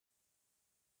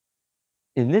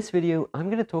In this video, I'm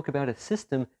going to talk about a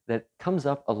system that comes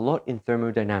up a lot in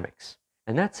thermodynamics,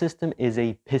 and that system is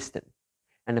a piston.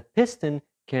 And a piston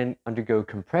can undergo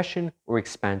compression or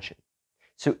expansion.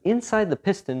 So inside the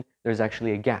piston, there's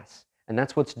actually a gas, and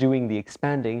that's what's doing the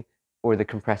expanding or the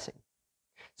compressing.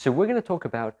 So we're going to talk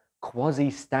about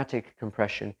quasi-static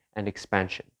compression and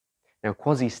expansion. Now,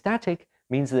 quasi-static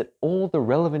means that all the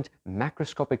relevant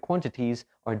macroscopic quantities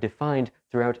are defined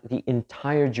throughout the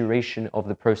entire duration of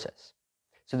the process.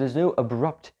 So there's no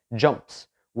abrupt jumps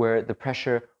where the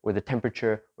pressure or the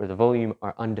temperature or the volume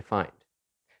are undefined.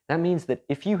 That means that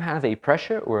if you have a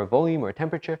pressure or a volume or a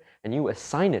temperature and you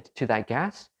assign it to that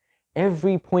gas,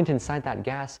 every point inside that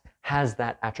gas has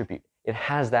that attribute. It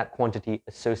has that quantity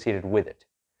associated with it.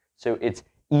 So it's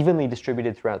evenly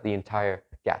distributed throughout the entire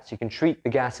gas. You can treat the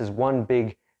gas as one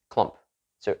big clump.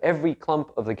 So every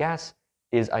clump of the gas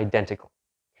is identical.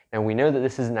 Now we know that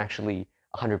this isn't actually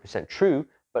 100% true,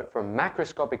 but for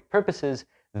macroscopic purposes,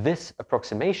 this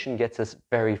approximation gets us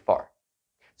very far.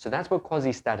 So that's what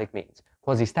quasi-static means.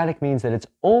 Quasi-static means that it's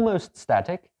almost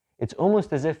static, it's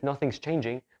almost as if nothing's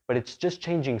changing, but it's just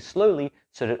changing slowly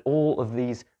so that all of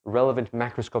these relevant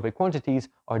macroscopic quantities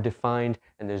are defined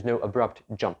and there's no abrupt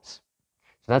jumps.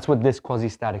 So that's what this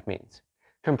quasi-static means.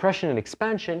 Compression and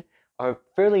expansion are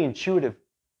fairly intuitive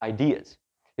ideas.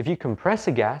 If you compress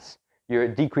a gas, you're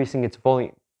decreasing its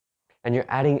volume and you're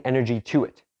adding energy to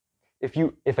it.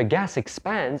 If a gas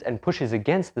expands and pushes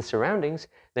against the surroundings,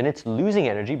 then it's losing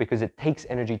energy because it takes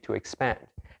energy to expand,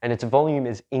 and its volume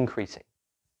is increasing.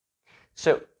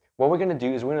 So what we're going to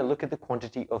do is we're going to look at the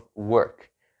quantity of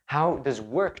work. How does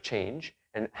work change,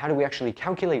 and how do we actually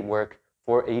calculate work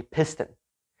for a piston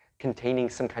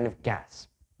containing some kind of gas?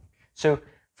 So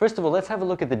first of all, let's have a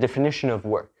look at the definition of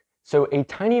work. So a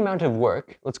tiny amount of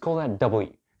work, let's call that W.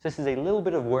 So this is a little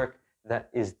bit of work that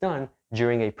is done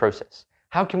during a process.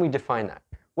 How can we define that?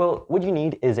 Well, what you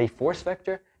need is a force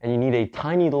vector, and you need a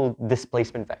tiny little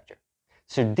displacement vector.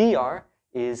 So dr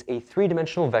is a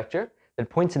three-dimensional vector that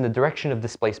points in the direction of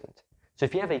displacement. So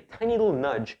if you have a tiny little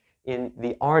nudge in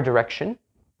the r direction,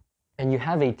 and you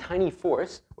have a tiny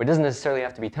force, or it doesn't necessarily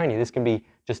have to be tiny, this can be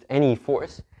just any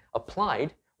force,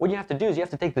 applied, what you have to do is you have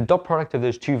to take the dot product of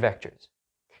those two vectors.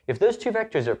 If those two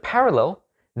vectors are parallel,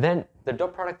 then the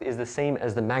dot product is the same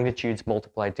as the magnitudes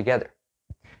multiplied together.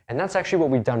 And that's actually what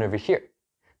we've done over here.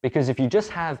 Because if you just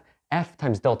have F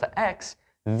times delta x,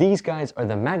 these guys are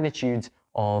the magnitudes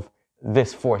of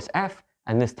this force F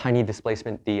and this tiny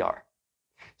displacement dr.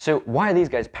 So why are these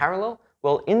guys parallel?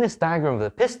 Well, in this diagram of the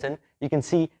piston, you can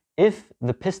see if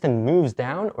the piston moves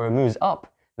down or moves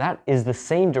up, that is the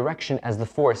same direction as the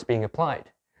force being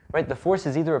applied. Right? The force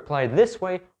is either applied this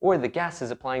way or the gas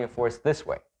is applying a force this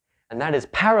way. And that is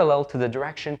parallel to the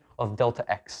direction of delta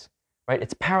x. Right?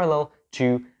 It's parallel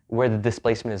to where the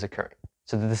displacement is occurring.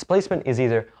 So the displacement is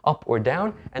either up or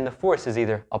down, and the force is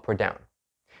either up or down.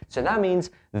 So that means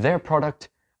their product,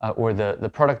 or the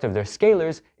product of their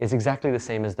scalars, is exactly the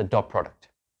same as the dot product.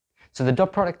 So the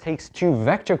dot product takes two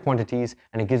vector quantities,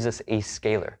 and it gives us a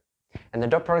scalar. And the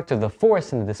dot product of the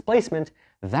force and the displacement,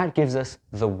 that gives us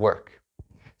the work.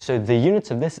 So the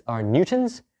units of this are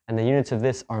newtons, and the units of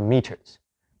this are meters,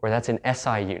 or that's in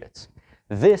SI units.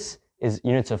 This is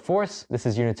units of force, this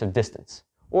is units of distance,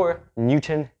 or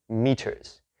Newton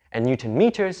meters. And Newton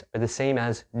meters are the same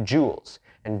as joules,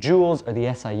 and joules are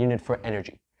the SI unit for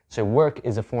energy. So work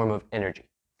is a form of energy.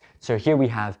 So here we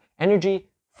have energy,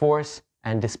 force,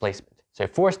 and displacement. So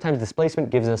force times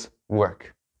displacement gives us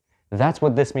work. That's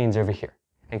what this means over here.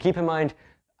 And keep in mind,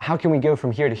 how can we go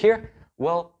from here to here?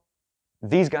 Well,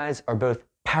 these guys are both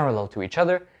parallel to each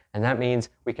other, and that means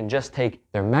we can just take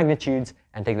their magnitudes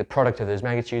and take the product of those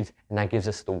magnitudes, and that gives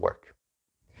us the work.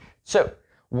 So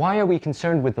why are we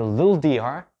concerned with the little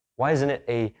dr? Why isn't it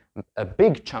a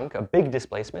big chunk, a big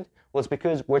displacement? Well, it's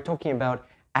because we're talking about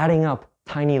adding up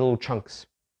tiny little chunks.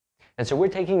 And so we're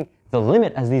taking the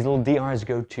limit as these little dr's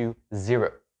go to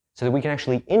 0, so that we can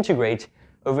actually integrate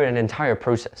over an entire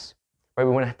process. Right?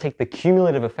 We want to take the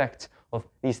cumulative effects of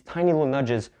these tiny little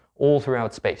nudges all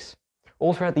throughout space,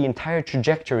 all throughout the entire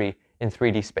trajectory in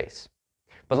 3D space.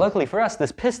 But luckily for us,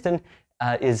 this piston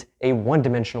is a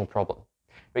one-dimensional problem,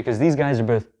 because these guys are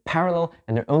both parallel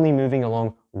and they're only moving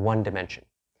along one dimension.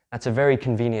 That's a very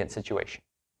convenient situation.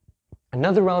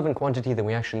 Another relevant quantity that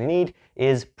we actually need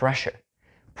is pressure.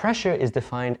 Pressure is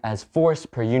defined as force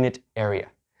per unit area,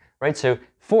 right? So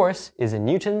force is in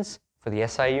newtons for the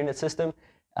SI unit system.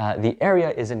 The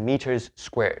area is in meters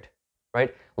squared,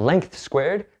 right? Length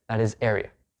squared, that is area.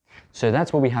 So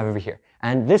that's what we have over here.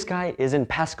 And this guy is in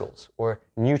pascals, or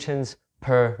newtons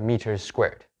per meter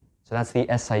squared. So that's the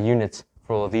SI units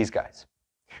for all of these guys.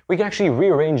 we can actually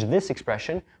rearrange this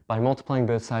expression by multiplying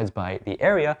both sides by the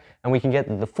area, and we can get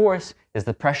that the force is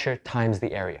the pressure times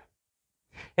the area.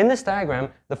 In this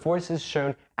diagram, the force is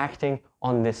shown acting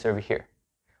on this over here,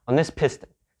 on this piston.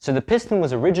 So the piston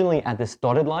was originally at this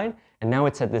dotted line, and now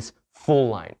it's at this full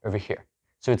line over here.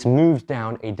 So it's moved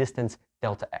down a distance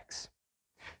delta x.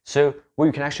 So what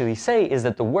you can actually say is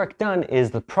that the work done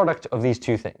is the product of these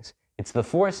two things. It's the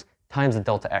force times the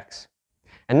delta x.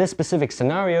 And this specific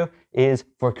scenario is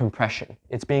for compression.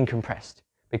 It's being compressed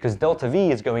because delta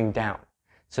V is going down.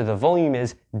 So the volume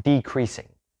is decreasing.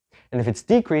 And if it's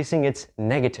decreasing, it's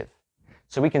negative.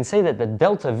 So we can say that the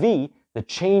delta V, the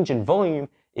change in volume,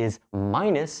 is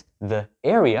minus the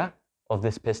area of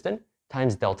this piston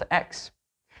times delta x.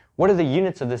 What are the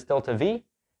units of this delta V?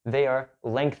 They are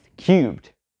length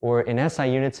cubed, or in SI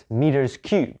units, meters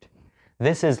cubed.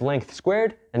 This is length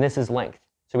squared, and this is length.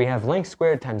 So we have length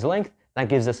squared times length, that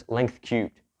gives us length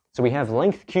cubed. So we have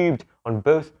length cubed on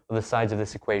both of the sides of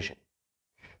this equation.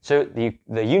 So the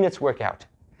units work out.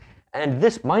 And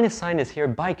this minus sign is here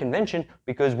by convention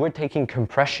because we're taking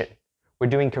compression. We're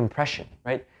doing compression,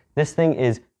 right? This thing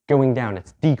is going down,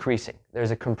 it's decreasing.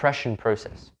 There's a compression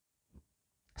process.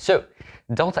 So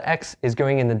delta x is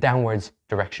going in the downwards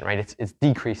direction, right? It's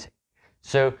decreasing.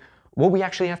 So what we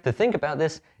actually have to think about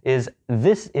this is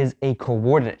a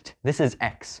coordinate. This is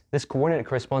x. This coordinate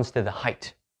corresponds to the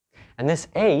height. And this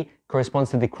a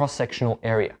corresponds to the cross-sectional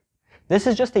area. This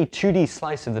is just a 2D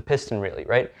slice of the piston, really,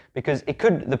 right? Because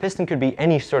the piston could be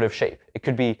any sort of shape. It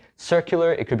could be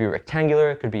circular, it could be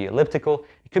rectangular, it could be elliptical,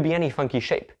 it could be any funky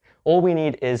shape. All we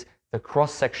need is the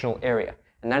cross-sectional area,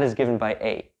 and that is given by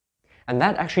A. And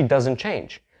that actually doesn't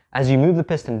change. As you move the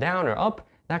piston down or up,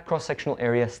 that cross-sectional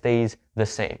area stays the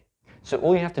same. So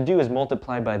all you have to do is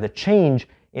multiply by the change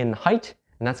in height,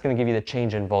 and that's going to give you the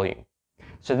change in volume.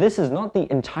 So this is not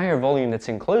the entire volume that's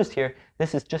enclosed here,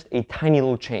 this is just a tiny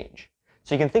little change.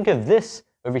 So you can think of this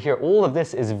over here, all of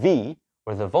this is V,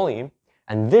 or the volume,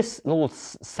 and this little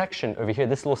section over here,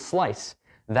 this little slice,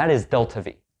 that is delta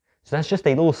V. So that's just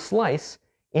a little slice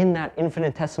in that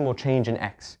infinitesimal change in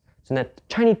x. So that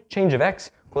tiny change of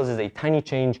x causes a tiny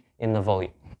change in the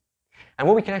volume. And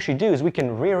what we can actually do is we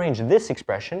can rearrange this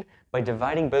expression by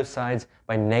dividing both sides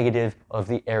by negative of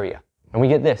the area. And we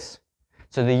get this.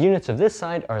 So the units of this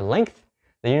side are length,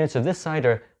 the units of this side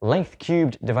are length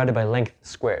cubed divided by length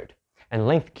squared. And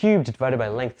length cubed divided by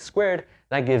length squared,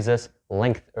 that gives us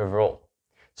length overall.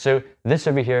 So this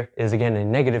over here is again a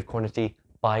negative quantity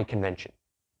by convention.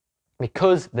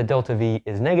 Because the delta V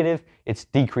is negative, it's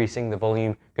decreasing, the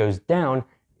volume goes down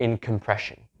in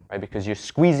compression, right? Because you're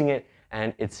squeezing it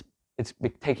and it's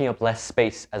taking up less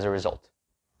space as a result.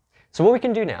 So what we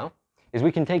can do now is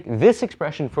we can take this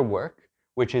expression for work,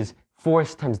 which is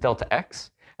force times delta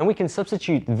x, and we can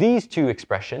substitute these two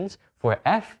expressions for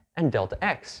F and delta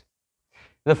x.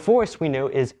 The force we know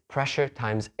is pressure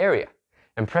times area,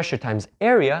 and pressure times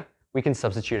area we can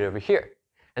substitute over here.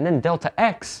 And then delta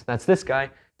x, that's this guy,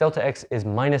 delta x is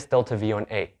minus delta V on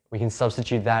A. We can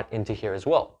substitute that into here as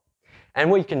well. And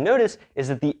what you can notice is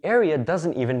that the area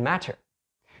doesn't even matter.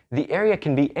 The area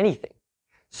can be anything.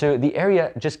 So the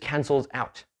area just cancels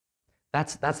out.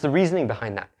 That's the reasoning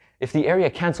behind that. If the area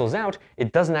cancels out,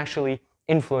 it doesn't actually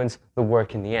influence the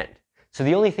work in the end. So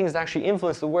the only things that actually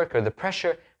influence the work are the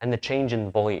pressure and the change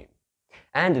in volume.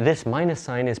 And this minus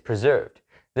sign is preserved.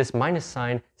 This minus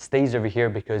sign stays over here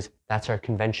because that's our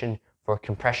convention for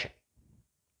compression.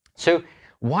 So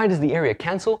why does the area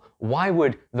cancel? Why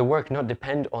would the work not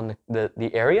depend on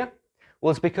the area?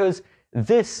 Well, it's because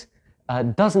this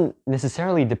doesn't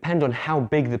necessarily depend on how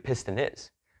big the piston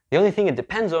is. The only thing it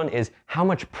depends on is how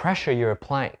much pressure you're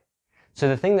applying. So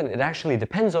the thing that it actually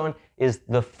depends on is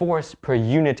the force per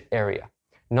unit area,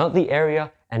 not the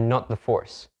area and not the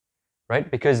force, right?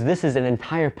 Because this is an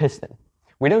entire piston.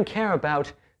 We don't care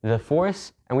about the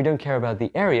force and we don't care about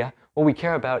the area. What we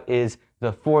care about is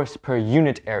the force per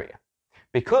unit area.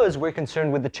 Because we're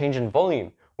concerned with the change in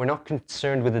volume, we're not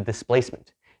concerned with the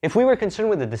displacement. If we were concerned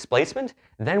with the displacement,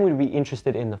 then we'd be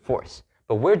interested in the force.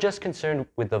 But we're just concerned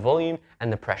with the volume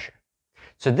and the pressure.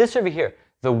 So this over here,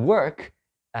 the work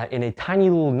in a tiny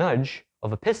little nudge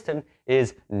of a piston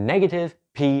is negative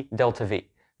P delta V.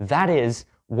 That is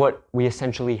what we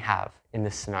essentially have in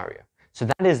this scenario. So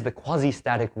that is the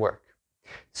quasi-static work.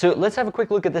 So let's have a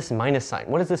quick look at this minus sign.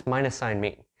 What does this minus sign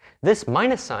mean? This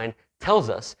minus sign tells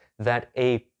us that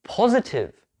a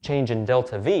positive change in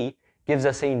delta V gives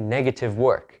us a negative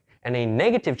work. And a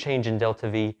negative change in delta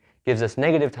V gives us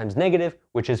negative times negative,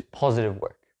 which is positive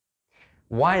work.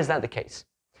 Why is that the case?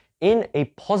 In a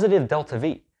positive delta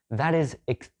V, that is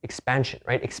expansion,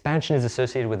 right? Expansion is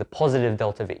associated with a positive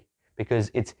delta V.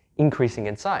 because it's increasing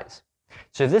in size.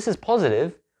 So if this is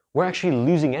positive, we're actually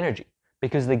losing energy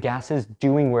because the gas is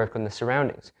doing work on the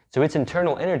surroundings. So its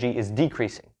internal energy is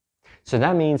decreasing. So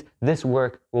that means this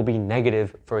work will be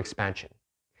negative for expansion.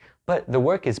 But the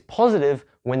work is positive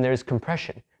when there's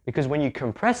compression, because when you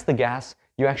compress the gas,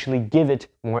 you actually give it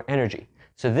more energy.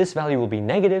 So this value will be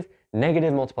negative.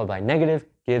 Negative multiplied by negative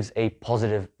gives a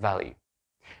positive value.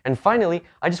 And finally,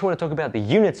 I just want to talk about the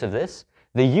units of this.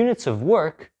 The units of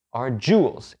work are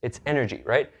joules. It's energy,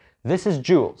 right? This is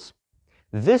joules.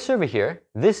 This over here,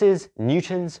 this is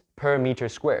newtons per meter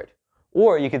squared.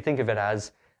 Or you can think of it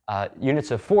as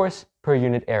units of force per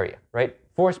unit area, right?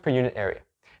 Force per unit area.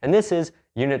 And this is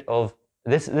unit of,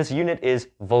 this unit is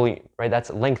volume, right? That's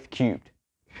length cubed.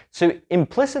 So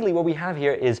implicitly what we have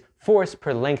here is force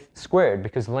per length squared,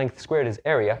 because length squared is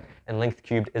area and length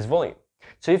cubed is volume.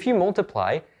 So if you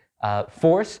multiply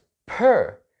force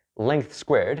per length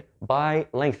squared by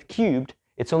length cubed,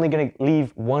 it's only going to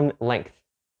leave one length,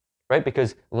 right?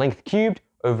 Because length cubed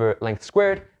over length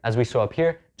squared, as we saw up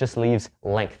here, just leaves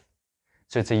length.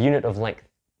 So it's a unit of length,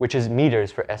 which is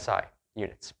meters for SI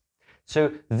units.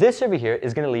 So this over here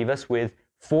is going to leave us with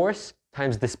force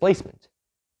times displacement.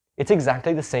 It's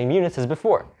exactly the same units as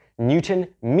before. Newton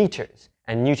meters.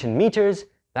 And Newton meters,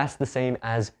 that's the same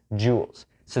as joules.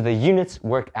 So the units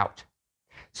work out.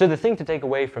 So the thing to take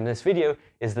away from this video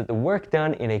is that the work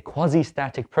done in a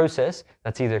quasi-static process,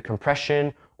 that's either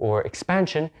compression or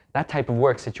expansion, that type of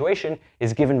work situation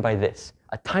is given by this.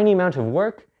 A tiny amount of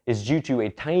work is due to a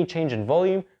tiny change in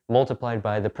volume multiplied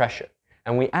by the pressure.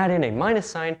 And we add in a minus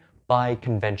sign by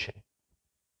convention.